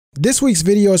This week's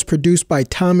video is produced by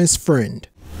Thomas Friend.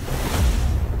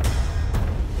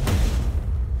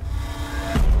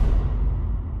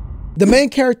 The main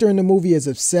character in the movie is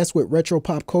obsessed with retro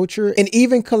pop culture and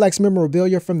even collects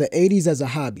memorabilia from the 80s as a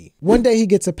hobby. One day he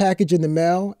gets a package in the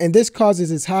mail, and this causes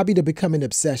his hobby to become an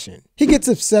obsession. He gets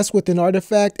obsessed with an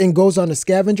artifact and goes on a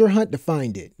scavenger hunt to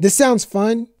find it. This sounds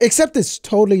fun, except it's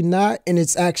totally not, and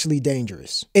it's actually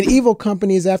dangerous. An evil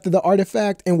company is after the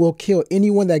artifact and will kill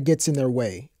anyone that gets in their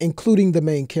way, including the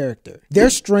main character.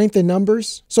 There's strength in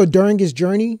numbers, so during his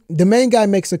journey, the main guy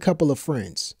makes a couple of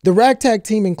friends. The ragtag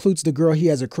team includes the girl he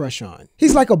has a crush on.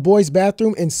 He's like a boy's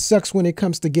bathroom and sucks when it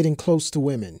comes to getting close to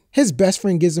women. His best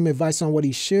friend gives him advice on what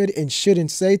he should and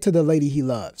shouldn't say to the lady he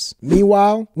loves.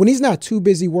 Meanwhile, when he's not too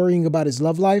busy worrying about his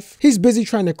love life, he's busy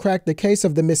trying to crack the case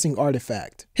of the missing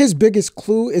artifact. His biggest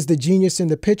clue is the genius in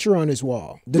the picture on his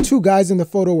wall. The two guys in the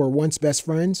photo were once best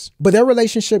friends, but their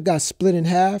relationship got split in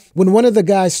half when one of the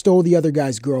guys stole the other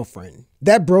guy's girlfriend.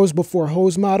 That bros before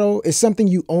hoes motto is something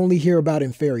you only hear about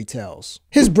in fairy tales.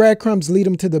 His breadcrumbs lead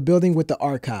him to the building with the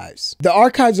archives. The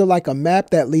archives are like a map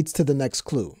that leads to the next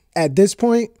clue. At this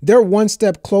point, they're one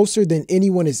step closer than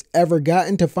anyone has ever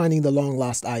gotten to finding the long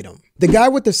lost item. The guy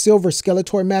with the silver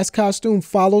Skeletor mask costume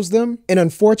follows them, and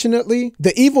unfortunately,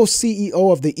 the evil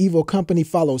CEO of the evil company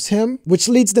follows him, which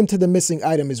leads them to the missing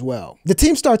item as well. The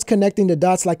team starts connecting the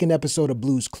dots like an episode of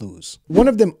Blue's Clues. One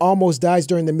of them almost dies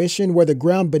during the mission where the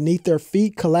ground beneath their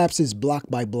feet collapses block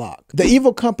by block. The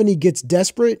evil company gets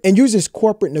desperate and uses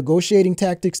corporate negotiating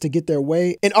tactics to get their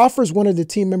way and offers one of the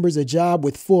team members a job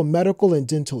with full medical and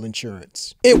dental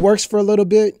insurance. It works for a little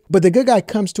bit, but the good guy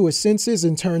comes to his senses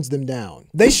and turns them down.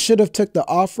 They should have took the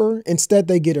offer, instead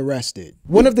they get arrested.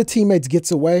 One of the teammates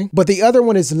gets away, but the other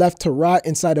one is left to rot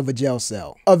inside of a jail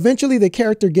cell. Eventually, the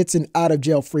character gets an out of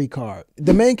jail free card.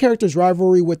 The main character's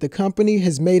rivalry with the company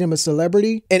has made him a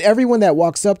celebrity, and everyone that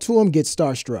walks up to him gets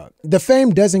starstruck. The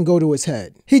fame doesn't go to his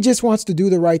head. He just wants to do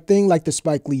the right thing like the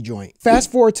Spike Lee joint.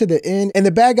 Fast forward to the end, and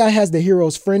the bad guy has the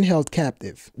hero's friend held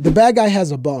captive. The bad guy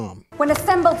has a bomb. When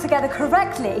assembled together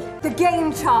correctly, the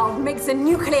Gamechild makes a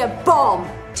nuclear bomb.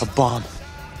 A bomb.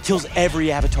 Kills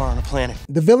every avatar on the planet.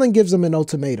 The villain gives him an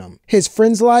ultimatum. His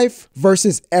friend's life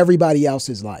versus everybody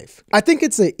else's life. I think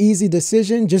it's an easy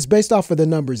decision just based off of the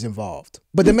numbers involved.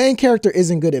 But the main character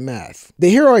isn't good at math. The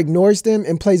hero ignores them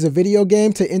and plays a video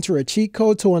game to enter a cheat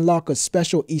code to unlock a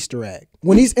special Easter egg.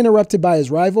 When he's interrupted by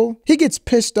his rival, he gets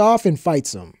pissed off and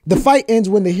fights him. The fight ends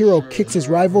when the hero kicks his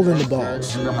rival in the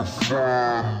balls.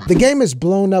 The game is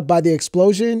blown up by the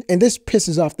explosion, and this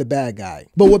pisses off the bad guy.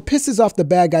 But what pisses off the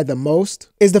bad guy the most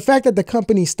is the fact that the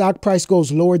company's stock price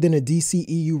goes lower than a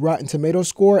DCEU Rotten Tomato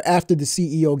score after the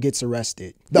CEO gets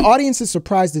arrested. The audience is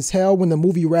surprised as hell when the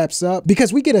movie wraps up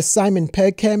because we get a Simon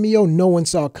Pegg cameo no one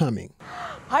saw coming.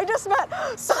 I just met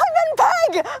Simon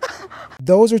Pegg!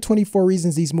 Those are 24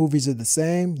 reasons these movies are the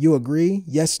same. You agree?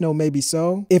 Yes, no, maybe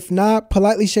so? If not,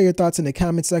 politely share your thoughts in the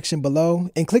comment section below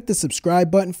and click the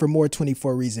subscribe button for more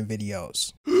 24 reason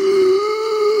videos.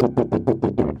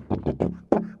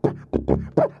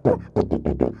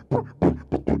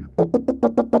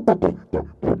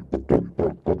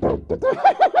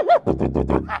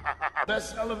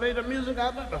 Best elevator music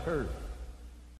I've ever heard.